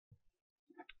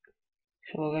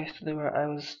Hello guys, today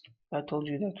I told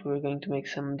you that we were going to make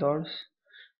some doors,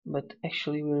 but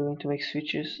actually we're going to make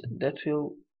switches that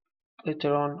will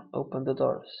later on open the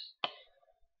doors.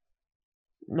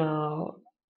 Now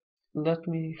let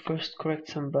me first correct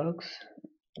some bugs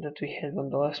that we had on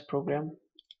the last program.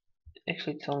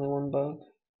 Actually it's only one bug,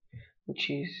 which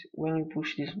is when we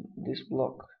push this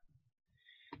block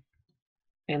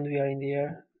and we are in the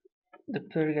air, the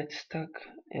player gets stuck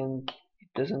and it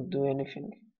doesn't do anything.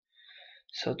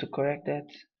 So to correct that,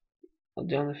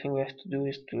 the only thing we have to do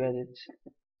is to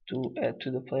add to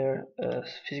the player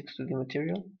physics 2D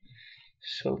material.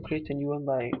 So create a new one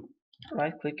by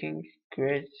right clicking,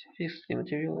 create physics 2D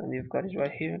material, and you've got it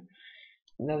right here.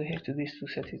 Now we have to do is to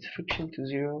set its friction to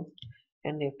 0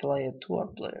 and apply it to our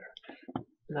player.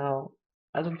 Now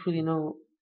I don't really know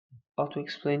how to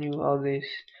explain you how this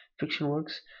friction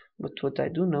works, but what I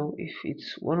do know, if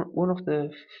it's one of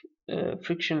the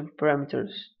friction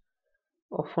parameters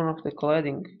of one of the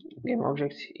colliding game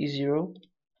objects is 0,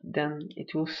 then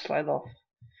it will slide off,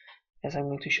 as I'm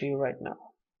going to show you right now.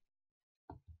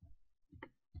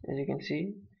 As you can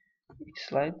see, it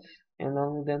slides and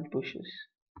only then pushes.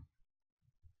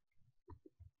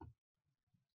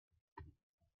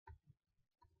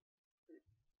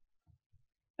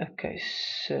 Okay,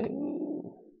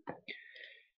 so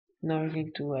now we're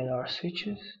going to add our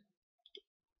switches.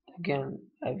 Again,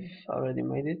 I've already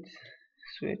made it.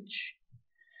 Switch.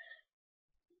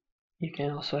 You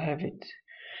can also have it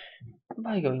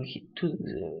by going to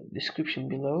the description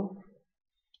below,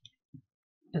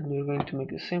 and we're going to make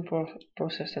the same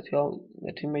process that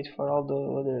we made for all the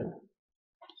other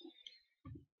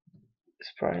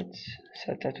sprites.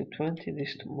 Set that to 20,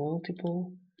 this to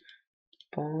multiple,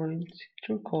 point,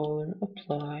 true color,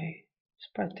 apply,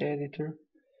 sprite editor,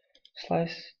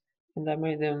 slice, and I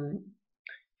made them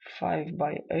 5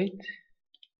 by 8,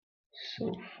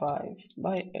 so 5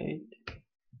 by 8,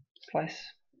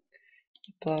 slice,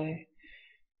 apply,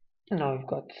 and now we've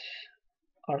got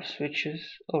our switches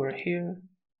over here.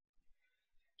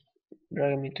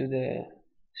 Drag them into the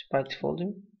sprites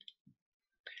folder.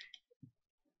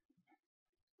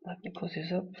 Let me close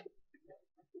this up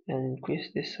and increase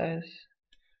this size.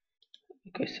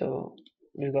 Okay, so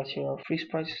we've got here our free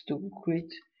sprites to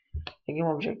create a game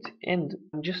object, and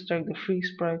just drag the free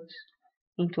sprites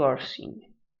into our scene.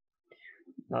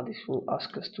 Now this will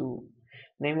ask us to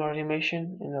name our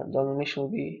animation, and the animation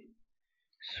will be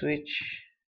switch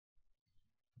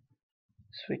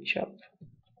up.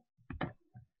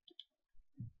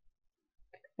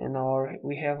 And now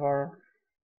we have our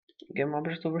game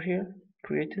object over here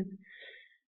created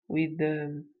with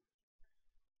the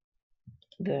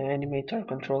animator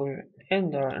controller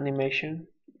and our animation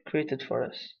created for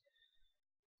us.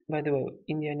 By the way,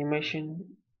 in the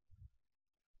animation,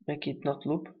 make it not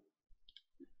loop,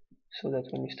 so that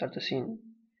when you start the scene,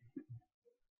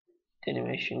 the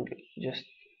animation just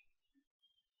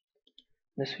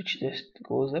the switch just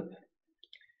goes up.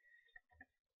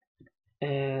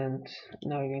 And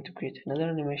now we're going to create another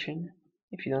animation.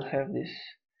 If you don't have this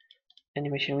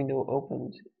animation window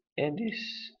opened and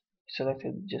is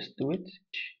selected, just do it.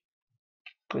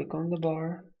 Click on the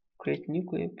bar, create new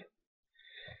clip,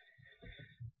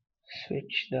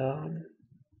 switch down,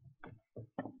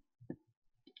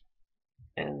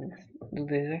 and do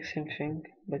the exact same thing,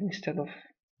 but instead of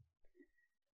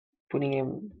putting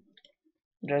him,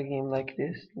 dragging him like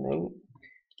this, no,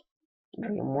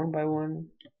 drag him one by one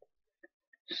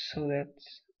so that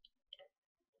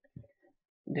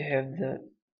they have the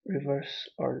reverse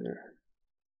order.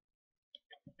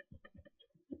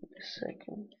 A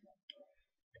second.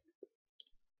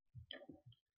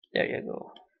 There you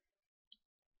go.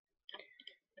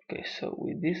 Okay, so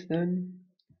with this done,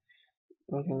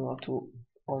 we're going to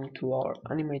onto our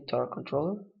animator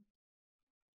controller.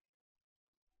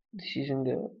 This is in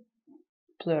the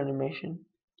player animation.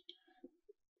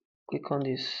 Click on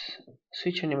this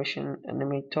switch animation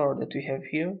animator that we have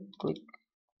here. Click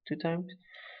 2 times.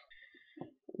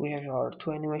 We have our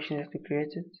 2 animations that we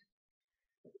created,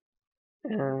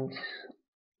 and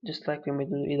just like we made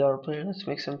with our player, let's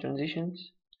make some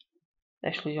transitions.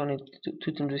 Actually, only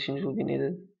two transitions will be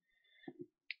needed.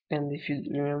 And if you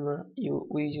remember,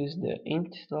 we used the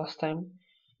int last time.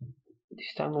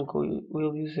 This time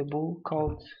we'll use a bool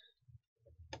called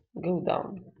go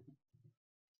down.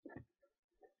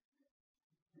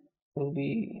 Will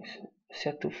be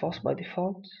set to false by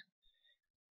default,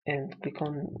 and click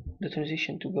on the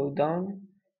transition to go down,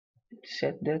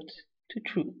 set that to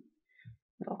true.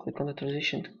 Now click on the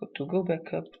transition to go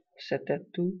back up, set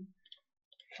that to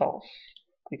false.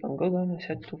 Click on go down and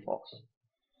set to false.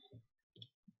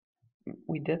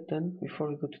 With that done, before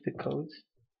we go to the code,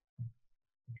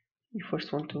 you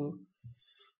first want to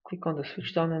click on the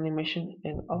switch down animation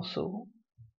and also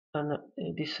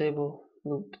disable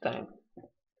loop time.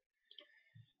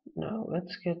 Now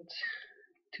let's get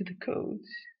to the code.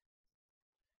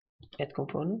 Add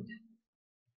component,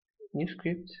 new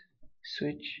script,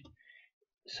 switch.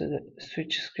 So the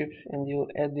switch script, and you'll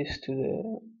add this to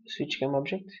the switch game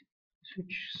object.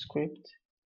 Switch script.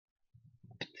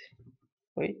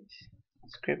 Wait,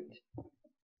 script.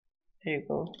 There you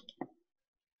go.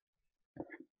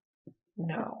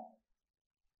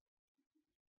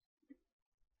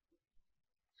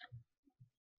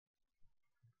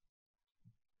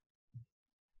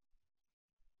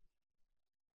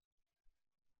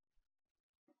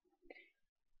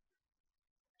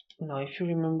 Now if you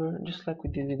remember, just like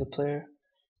we did with the player,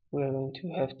 we are going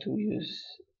to have to use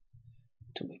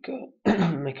to make a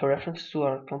make a reference to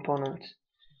our component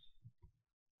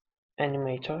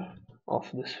animator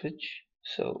of the switch.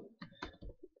 So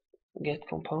get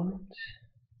component,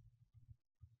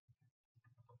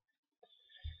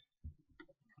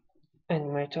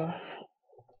 animator,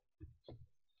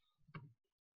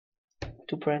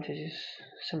 two parentheses,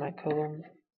 semicolon,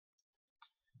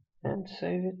 and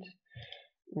save it.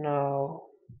 Now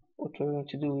what we're going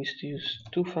to do is to use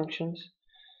two functions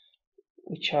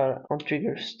which are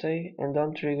onTrigger stay and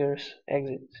onTrigger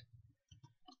exit.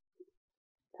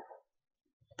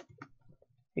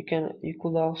 You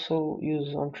could also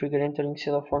use onTrigger enter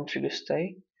instead of onTrigger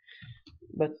stay,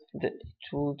 but it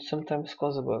would sometimes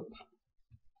cause a bug.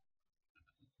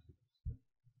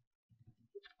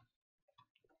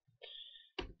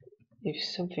 If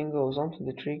something goes onto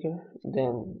the trigger,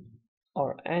 then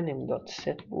our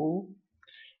anim.setBool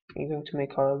is going to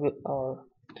make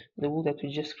the bool that we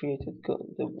just created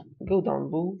go down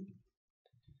bool,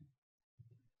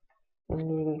 and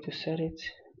we're going to set it.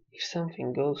 If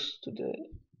something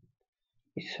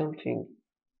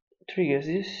triggers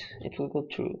this, it will go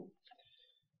true.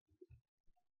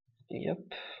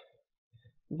 Yep.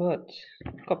 But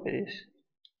copy this.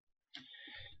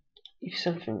 If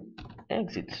something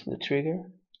exits the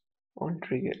trigger, on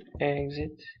trigger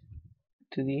exit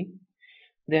to D,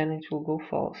 then it will go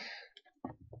false.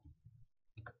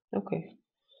 Okay,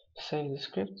 save the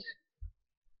script,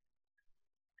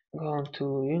 go on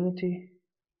to Unity.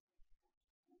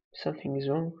 Something is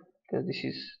wrong because this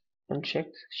is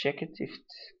unchecked. Check it if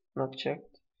it's not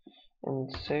checked,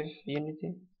 and save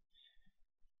Unity.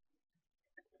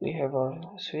 We have our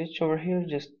switch over here,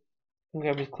 just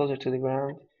grab it closer to the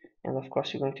ground, and of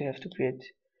course you're going to have to create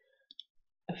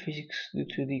a physics due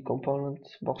to the component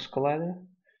box collider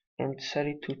and set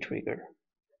it to trigger.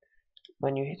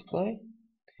 When you hit play,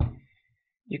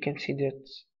 you can see that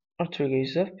our trigger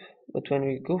is up, but when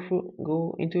we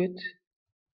go into it,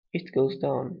 it goes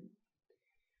down.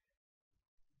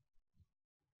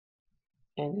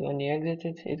 And when you exit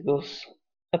it, it goes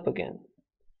up again.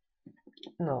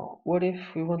 Now, what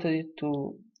if we wanted it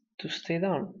to stay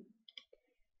down?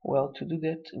 Well, to do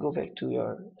that, go back to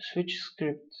your switch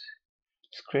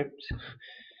script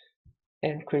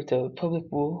and create a public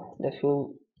bool that we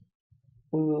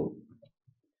will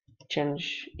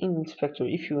change in inspector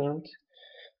if you want.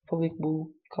 Public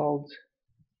bool called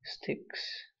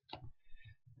sticks.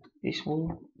 This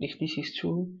bool, if this is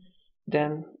true,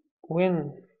 then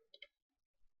when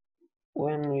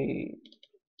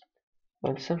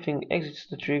something exits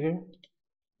the trigger,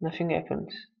 nothing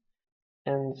happens.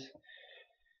 And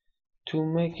to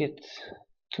make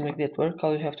that work,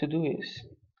 all you have to do is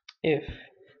if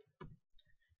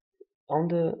on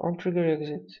the onTrigger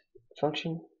exit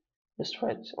function, just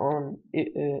write on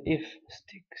if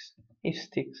sticks.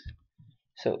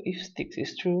 So if sticks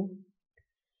is true,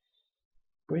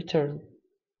 return.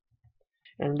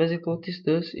 And basically what this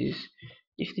does is,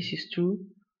 if this is true,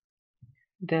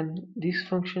 then this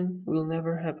function will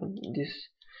never happen.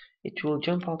 It will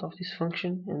jump out of this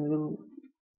function and we'll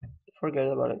forget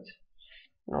about it.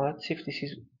 Now let's see if this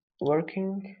is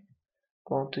working.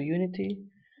 Go on to Unity.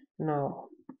 Now,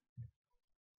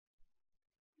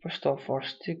 first off, our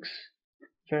sticks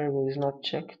variable is not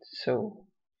checked, so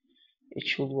it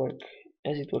should work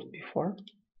as it worked before,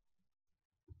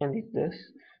 and it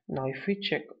does. Now if we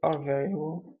check our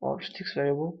variable, our sticks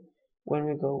variable, when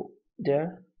we go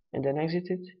there and then exit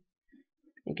it,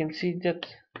 you can see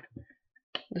that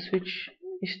the switch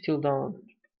is still down.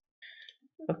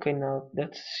 Okay, now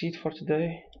that's it for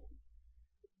today.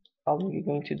 All we're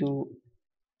going to do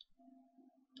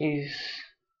is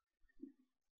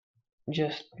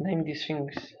just name these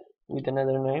things with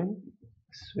another name,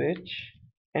 switch,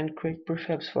 and create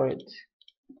prefabs for it.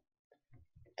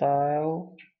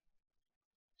 Tile,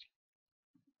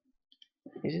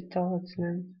 is it tile its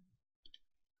name?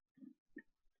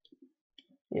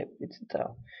 Yep, it's a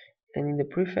tile. And in the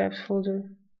prefabs folder,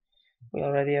 we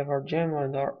already have our gem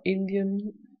and our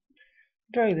Indian.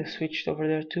 Drag the switch over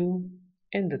there too,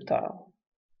 and the tile.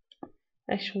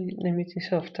 Actually, name it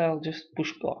instead of tile, just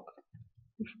push block.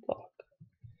 Push block.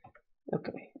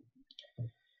 Okay.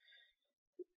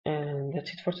 And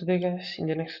that's it for today, guys. In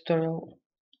the next tutorial,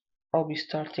 I'll be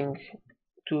starting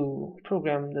to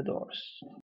program the doors.